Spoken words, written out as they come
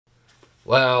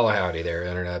Well, howdy there,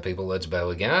 Internet people. It's Bo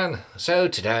again. So,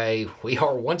 today we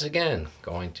are once again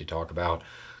going to talk about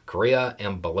Korea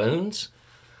and balloons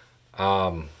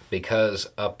because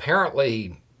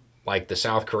apparently, like, the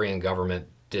South Korean government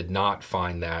did not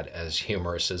find that as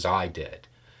humorous as I did.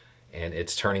 And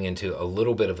it's turning into a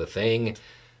little bit of a thing,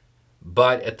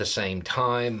 but at the same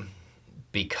time,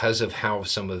 because of how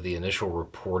some of the initial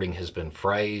reporting has been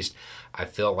phrased, I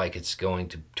feel like it's going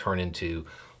to turn into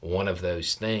one of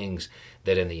those things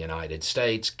that in the United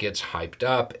States gets hyped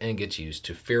up and gets used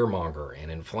to fearmonger and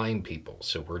inflame people.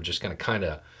 So we're just going to kind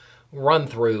of run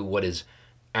through what is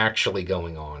actually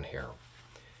going on here.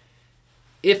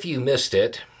 If you missed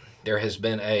it, there has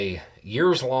been a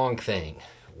years long thing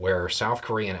where South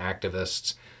Korean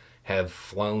activists have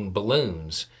flown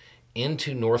balloons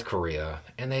into North Korea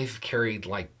and they've carried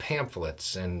like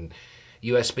pamphlets and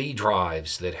USB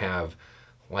drives that have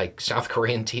like South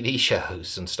Korean TV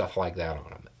shows and stuff like that on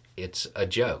them. It's a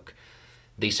joke.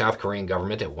 The South Korean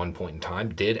government at one point in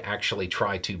time did actually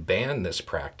try to ban this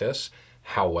practice.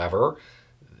 However,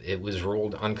 it was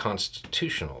ruled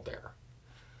unconstitutional there.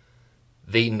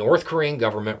 The North Korean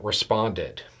government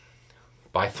responded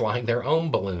by flying their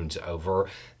own balloons over.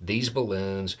 These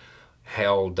balloons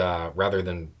held, rather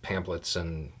than pamphlets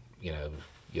and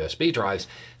USB drives,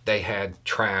 they had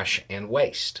trash and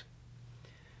waste.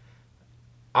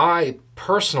 I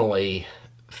personally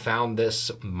found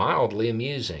this mildly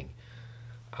amusing.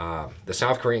 The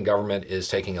South Korean government is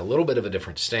taking a little bit of a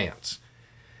different stance,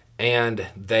 and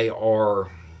they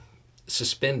are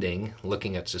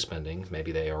looking at suspending,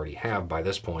 maybe they already have by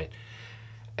this point,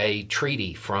 a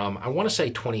treaty from, I want to say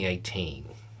 2018,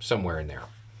 somewhere in there.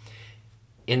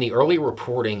 In the early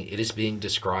reporting, it is being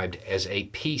described as a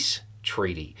peace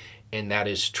treaty, and that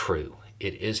is true.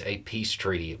 It is a peace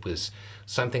treaty. It was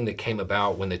something that came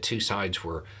about when the two sides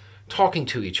were talking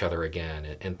to each other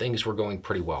again, and things were going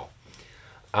pretty well.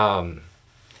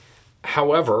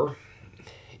 However,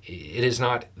 it is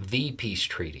not the peace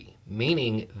treaty,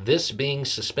 meaning this being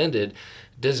suspended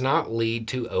does not lead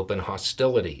to open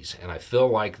hostilities. And I feel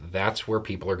like that's where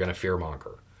people are going to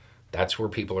fearmonger. That's where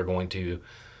people are going to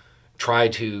try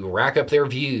to rack up their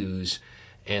views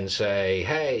and say,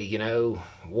 hey,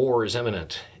 war is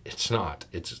imminent. It's not.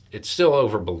 It's still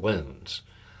over balloons.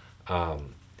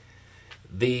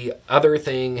 The other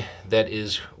thing that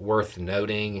is worth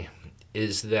noting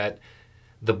is that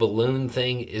the balloon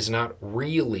thing is not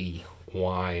really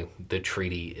why the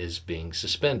treaty is being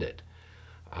suspended.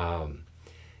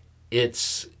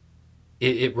 It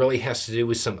really has to do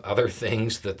with some other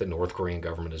things that the North Korean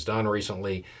government has done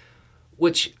recently,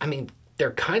 which, I mean,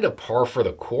 they're kind of par for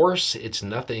the course. It's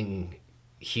nothing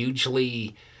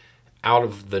hugely out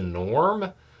of the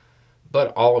norm,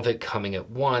 but all of it coming at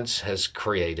once has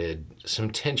created some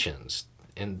tensions.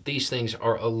 And these things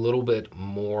are a little bit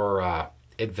more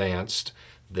advanced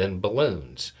than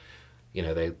balloons.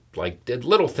 They did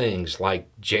little things like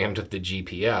jammed the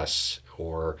GPS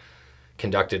or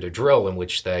conducted a drill in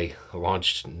which they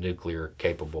launched nuclear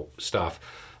capable stuff,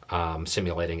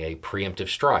 simulating a preemptive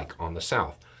strike on the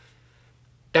South.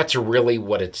 That's really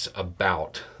what it's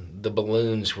about. The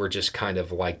balloons were just kind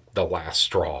of like the last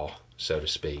straw, so to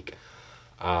speak.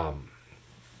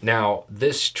 Now,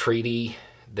 this treaty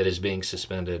that is being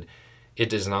suspended, it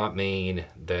does not mean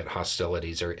that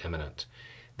hostilities are imminent.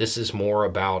 This is more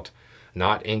about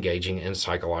not engaging in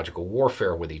psychological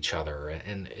warfare with each other,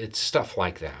 and it's stuff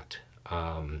like that.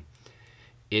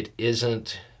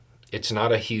 It's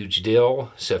not a huge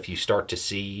deal, so if you start to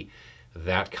see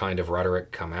that kind of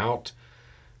rhetoric come out,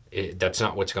 that's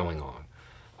not what's going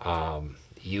on.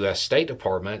 U.S. State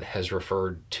Department has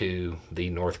referred to the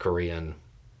North Korean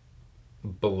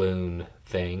balloon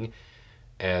thing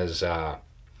as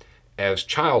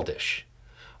childish.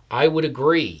 I would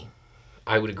agree.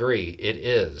 It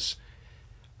is.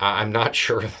 I'm not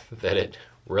sure that it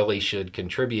really should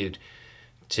contribute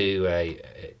to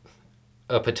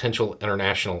a potential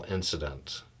international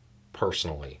incident,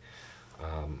 personally.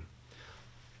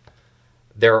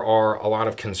 There are a lot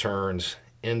of concerns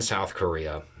in South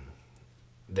Korea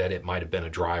that it might have been a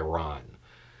dry run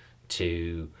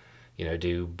to,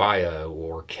 do bio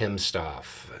or chem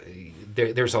stuff.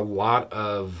 There's a lot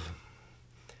of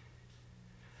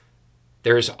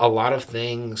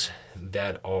things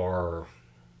that are,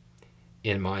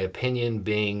 in my opinion,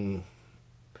 being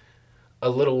a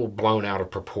little blown out of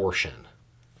proportion,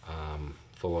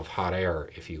 full of hot air,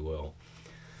 if you will.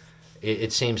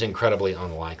 It seems incredibly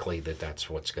unlikely that that's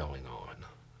what's going on.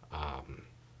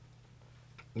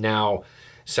 Now,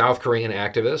 South Korean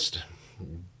activists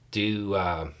do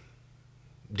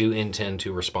intend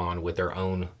to respond with their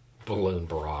own balloon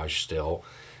barrage still,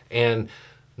 and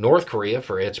North Korea,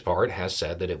 for its part, has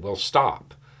said that it will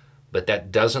stop, but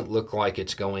that doesn't look like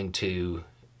it's going to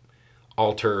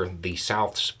alter the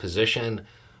South's position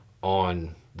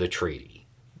on the treaty.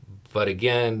 But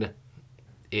again,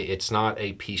 it's not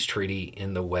a peace treaty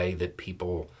in the way that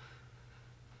people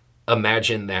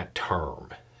imagine that term.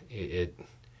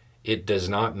 It does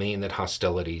not mean that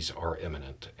hostilities are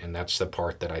imminent, and that's the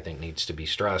part that I think needs to be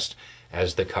stressed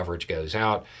as the coverage goes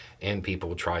out and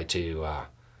people try to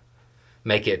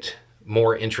make it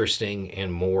more interesting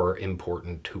and more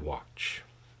important to watch.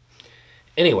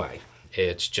 Anyway,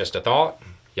 it's just a thought.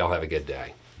 Y'all have a good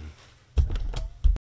day.